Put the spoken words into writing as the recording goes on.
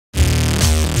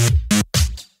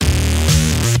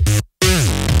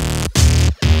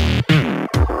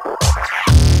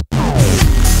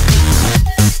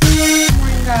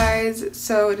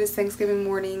So it is Thanksgiving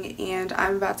morning and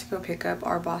I'm about to go pick up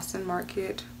our Boston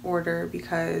Market order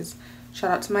because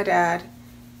shout out to my dad.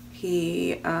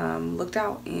 He looked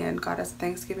out and got us a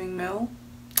Thanksgiving meal.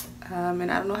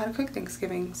 And I don't know how to cook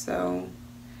Thanksgiving, so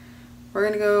we're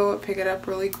gonna go pick it up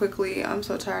really quickly. I'm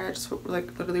so tired, I just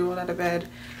like literally rolled out of bed.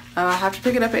 I have to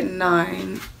pick it up at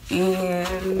 9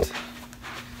 and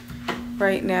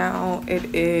right now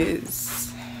it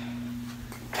is,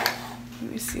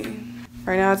 let me see.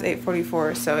 Right now it's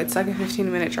 8:44, so it's like a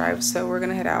 15-minute drive. So we're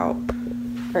gonna head out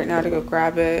right now to go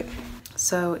grab it.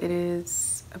 So it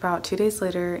is about 2 days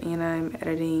later and I'm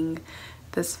editing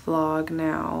this vlog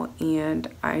now, and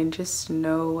I just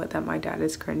know that my dad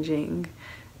is cringing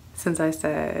since I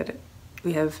said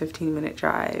we have a 15-minute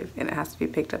drive and it has to be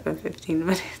picked up in 15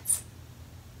 minutes.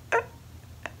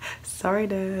 Sorry,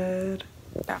 Dad.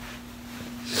 Yeah.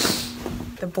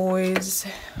 The boys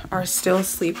are still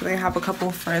asleep. They have a couple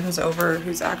friends over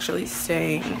who's actually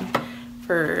staying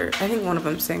for, I think one of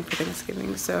them's staying for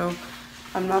Thanksgiving, so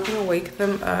I'm not gonna wake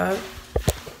them up.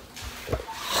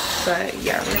 But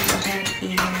yeah, we're gonna go ahead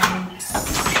and,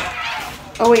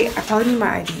 oh wait, I probably need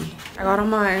my ID. I got on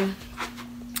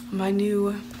my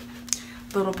new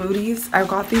little booties. I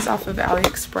got these off of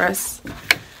AliExpress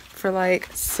for like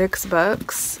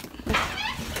 $6.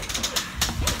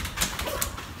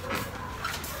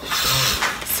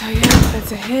 So yeah,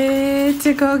 let's head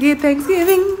to go get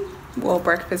Thanksgiving. Well,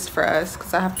 breakfast for us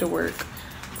because I have to work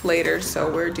later.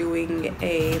 So we're doing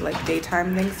a like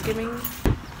daytime Thanksgiving,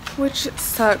 which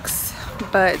sucks,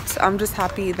 but I'm just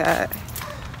happy that.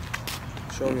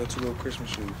 Show me your 2 little Christmas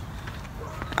shoes.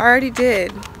 I already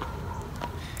did.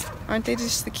 Aren't they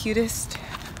just the cutest?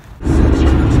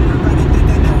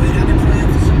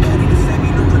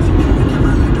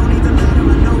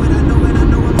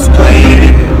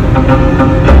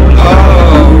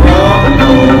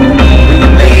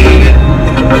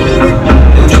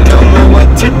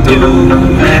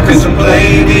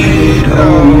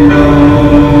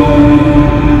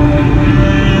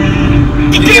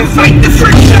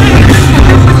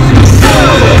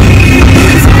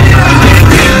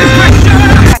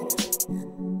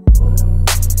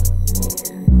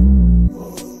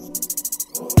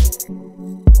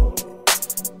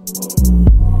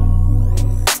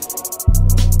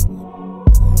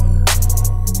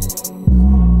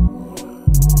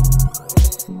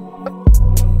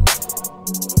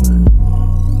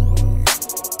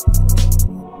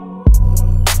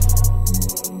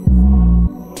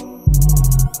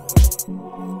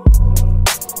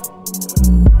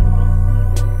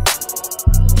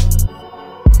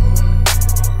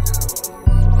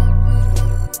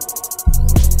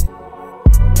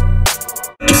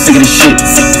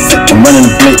 I'm running the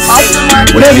blitz.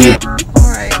 Whatever you.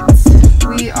 Alright,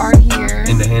 we are here.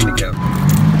 In the handicap.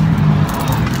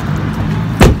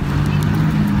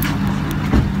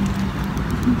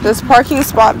 This parking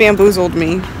spot bamboozled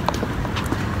me.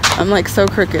 I'm like so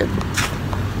crooked.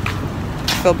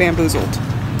 I feel bamboozled.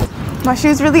 My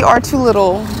shoes really are too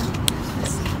little.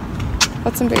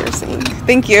 That's embarrassing.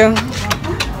 Thank you.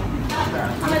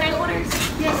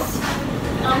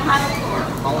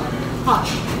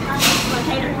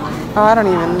 Oh, I don't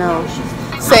even know.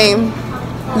 Same.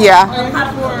 Yeah.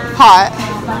 Hot.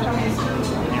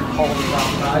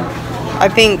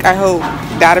 I hope,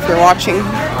 Dad, if you're watching,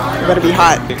 it better be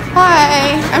hot.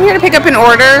 Hi. I'm here to pick up an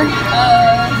order.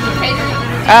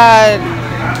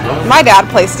 My dad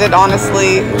placed it,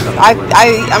 honestly.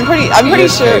 I'm pretty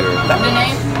sure.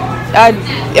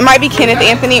 It might be Kenneth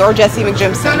Anthony or Jesi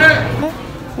Mcjimson.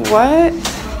 What?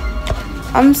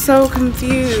 I'm so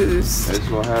confused. That's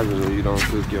what happens when you don't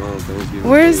cook your own Thanksgiving.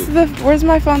 Where's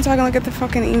my phone so I can look at the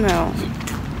fucking email?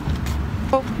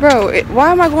 Oh, bro, why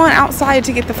am I going outside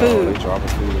to get the food?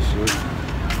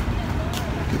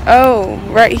 Oh,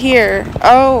 right here.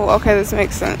 Oh, okay, this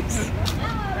makes sense.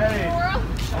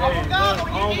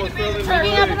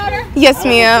 Yes,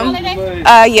 ma'am.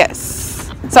 Yes.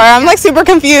 Sorry, I'm like super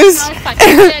confused. No, it's fine.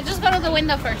 Yeah, just go to the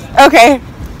window first. Okay.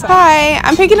 Hi,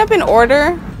 I'm picking up an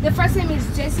order. The first name is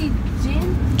Jesi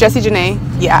Jin? Jesi Janae.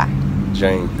 Yeah.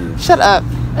 Jane. Shut up.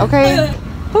 Okay.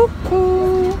 Boop,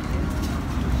 boop.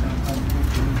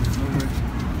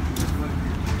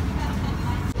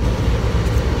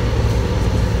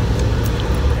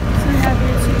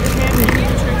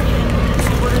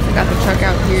 I got the truck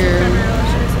out here.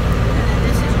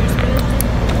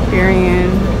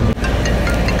 Marion.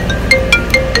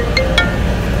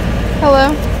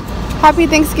 Hello. Happy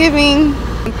Thanksgiving.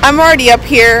 I'm already up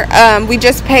here. We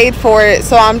just paid for it,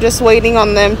 so I'm just waiting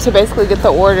on them to basically get the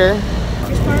order.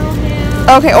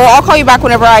 Okay, well, I'll call you back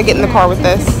whenever I get in the car with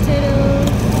this.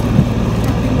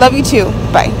 Love you too.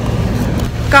 Bye.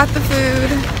 got the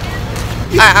food.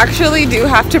 I actually do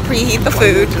have to preheat the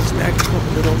food.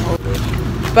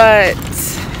 But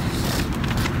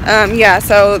yeah,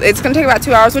 so it's gonna take about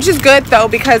 2 hours, which is good though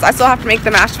because I still have to make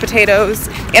the mashed potatoes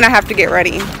and I have to get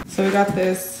ready. So we got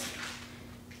this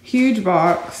huge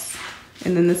box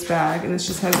and then this bag, and this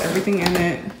just has everything in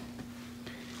it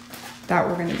that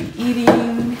we're gonna be eating.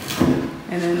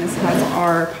 And then this has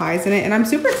our pies in it, and I'm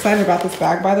super excited about this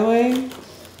bag, by the way.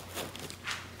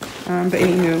 But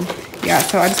anywho, yeah,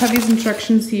 so I just have these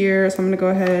instructions here, so I'm gonna go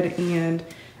ahead and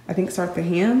I think start the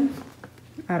ham.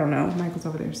 I don't know, Michael's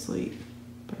over there asleep,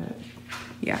 but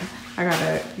yeah, I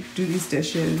gotta do these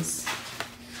dishes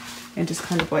and just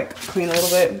kind of like clean a little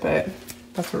bit, but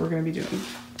that's what we're gonna be doing.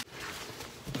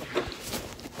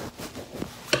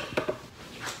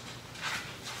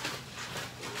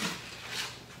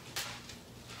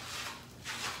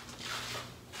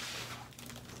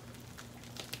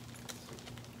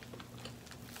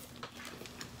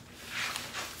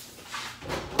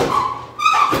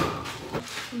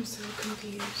 I'm so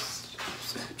confused.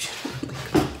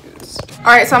 All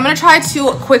right, so I'm gonna try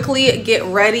to quickly get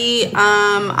ready.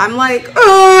 I'm like,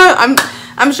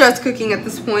 I'm stressed cooking at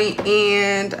this point,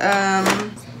 and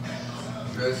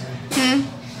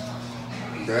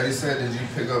Daddy said, did you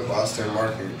pick up Boston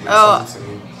Market? Oh,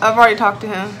 I've already talked to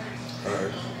him. All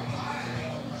right.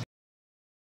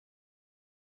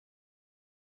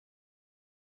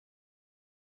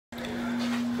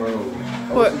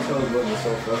 What?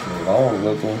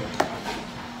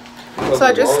 So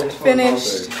I just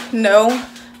finished. No,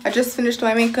 I just finished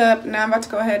my makeup. Now I'm about to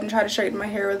go ahead and try to straighten my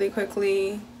hair really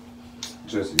quickly.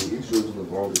 And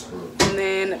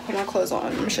then put my clothes on.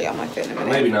 I'm gonna show y'all my fit in a minute.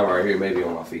 Maybe not right here, maybe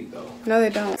on my feet though. No, they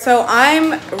don't. So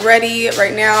I'm ready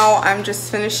right now. I'm just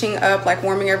finishing up, like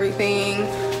warming everything.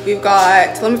 We've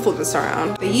got, let me flip this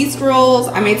around. The yeast rolls,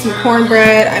 I made some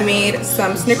cornbread. I made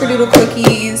some snickerdoodle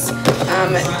cookies.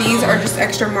 These are just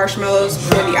extra marshmallows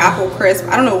for the apple crisp.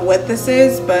 I don't know what this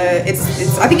is, but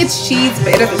it's I think it's cheese,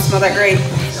 but it doesn't smell that great.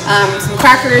 Some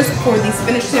crackers for the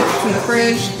spinach chips in the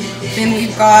fridge. Then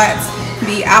we've got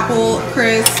the apple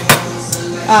crisp,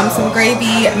 some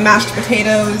gravy, mashed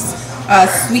potatoes,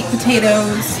 sweet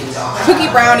potatoes, cookie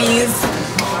brownies.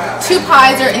 2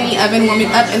 pies are in the oven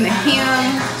warming up in the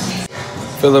ham.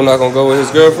 Philip not gonna go with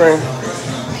his girlfriend?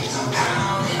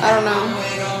 I don't know.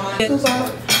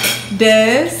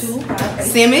 Des,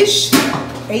 Samish.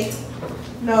 8.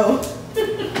 No.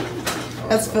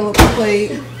 That's Philip's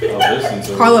plate.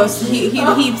 Carlos, he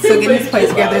still getting his plate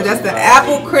together. That's the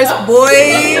apple crisp,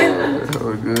 boy.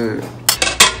 Oh, good.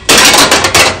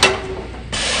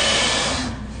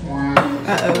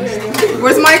 Uh-oh.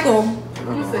 Where's Michael?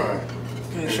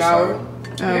 In the shower.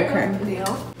 Oh, okay.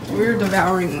 We're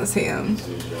devouring this ham.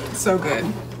 So good.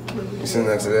 You seen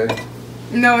that today?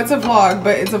 No, it's a vlog,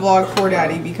 but it's a vlog for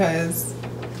Daddy because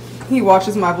he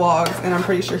watches my vlogs and I'm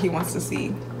pretty sure he wants to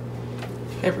see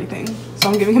everything. So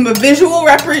I'm giving him a visual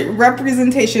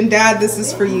representation. Dad, this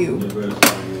is for you.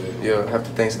 Yo, happy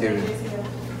Thanksgiving.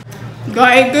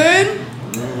 Got it good?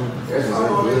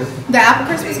 The apple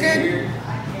crisp is good?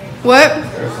 What?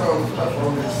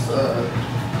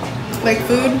 Like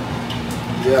food?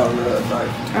 Yeah, on the side.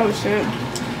 Oh shit.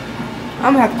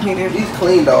 I'm gonna have to clean it. He's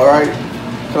clean though, right?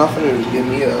 Confident to give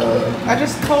me a... I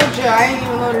just told you I ain't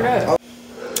even loaded up.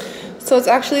 So it's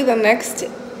actually the next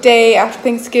day after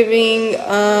Thanksgiving.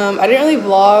 I didn't really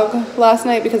vlog last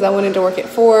night because I went into work at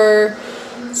 4.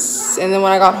 And then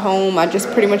when I got home, I just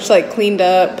pretty much like cleaned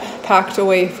up, packed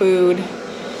away food,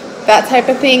 that type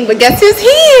of thing. But guess who's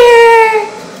here?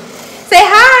 Say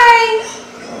hi.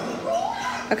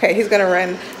 Okay, he's gonna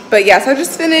run. But yeah, so I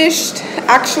just finished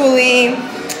actually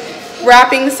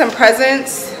wrapping some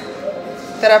presents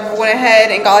that I went ahead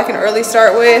and got like an early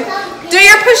start with. Do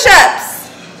your push-ups.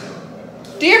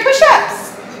 Do your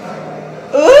push-ups.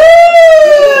 Ooh,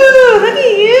 look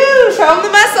at you. Show them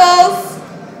the muscles.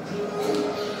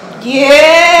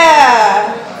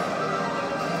 Yeah.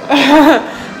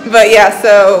 But yeah,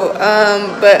 so,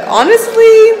 but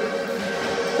honestly,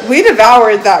 we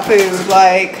devoured that food.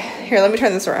 Like, here, let me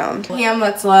turn this around. Ham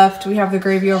that's left. We have the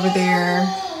gravy over there.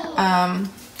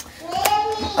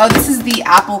 Oh, this is the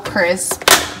apple crisp.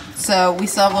 So we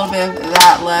still have a little bit of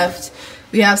that left.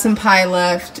 We have some pie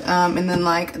left, and then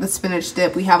like the spinach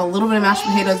dip. We have a little bit of mashed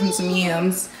potatoes and some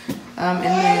yams, and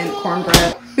then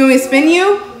cornbread. You want me to spin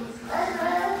you?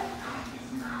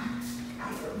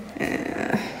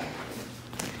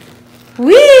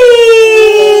 Wee!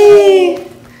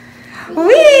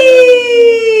 Wee!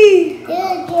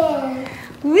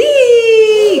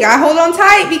 Wee! Gotta hold on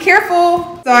tight, be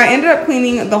careful. So I ended up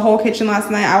cleaning the whole kitchen last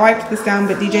night. I wiped this down,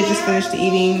 but DJ just finished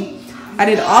eating. I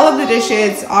did all of the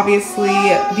dishes. Obviously,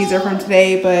 these are from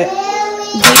today, but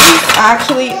these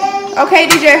actually... Okay,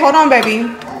 DJ, hold on, baby.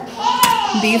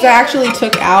 These I actually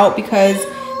took out because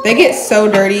they get so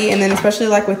dirty, and then especially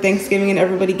like with Thanksgiving and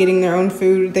everybody getting their own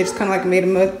food, they just kind of like made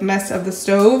a mess of the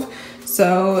stove.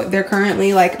 So they're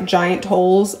currently like giant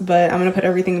holes, but I'm gonna put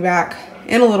everything back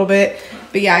in a little bit.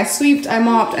 But yeah, I sweeped, I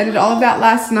mopped, I did all of that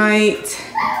last night.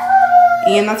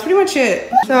 And that's pretty much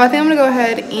it. So I think I'm gonna go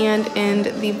ahead and end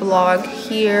the vlog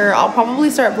here. I'll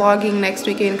probably start vlogging next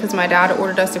weekend because my dad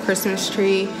ordered us a Christmas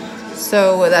tree.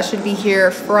 So that should be here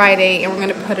Friday, and we're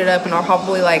gonna put it up, and I'll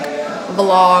probably like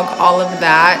vlog all of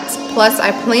that. Plus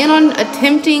I plan on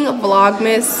attempting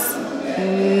Vlogmas.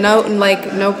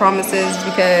 No promises,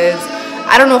 because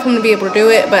I don't know if I'm gonna be able to do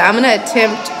it, but I'm gonna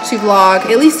attempt to vlog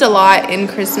at least a lot in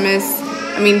Christmas.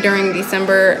 I mean during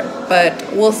December, but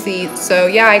we'll see. So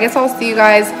yeah, I guess I'll see you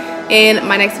guys in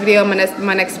my next video, my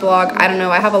next vlog. I don't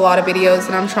know, I have a lot of videos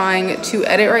that I'm trying to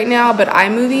edit right now, but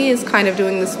iMovie is kind of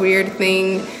doing this weird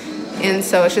thing, and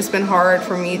so it's just been hard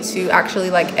for me to actually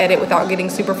like edit without getting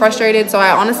super frustrated. So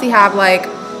I honestly have like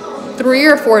 3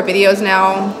 or 4 videos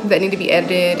now that need to be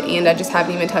edited, and I just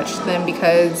haven't even touched them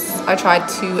because I tried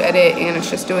to edit and it's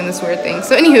just doing this weird thing.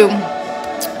 So anywho,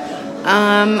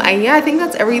 yeah, I think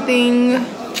that's everything.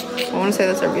 I want to say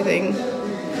that's everything.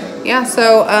 Yeah,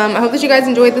 so I hope that you guys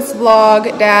enjoyed this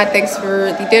vlog. Dad, thanks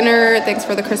for the dinner, thanks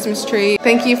for the Christmas tree,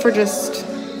 thank you for just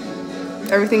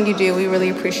everything you do. We really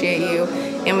appreciate you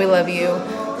and we love you.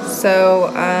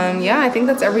 So yeah, I think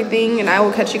that's everything, and I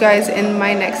will catch you guys in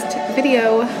my next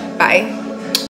video. Bye.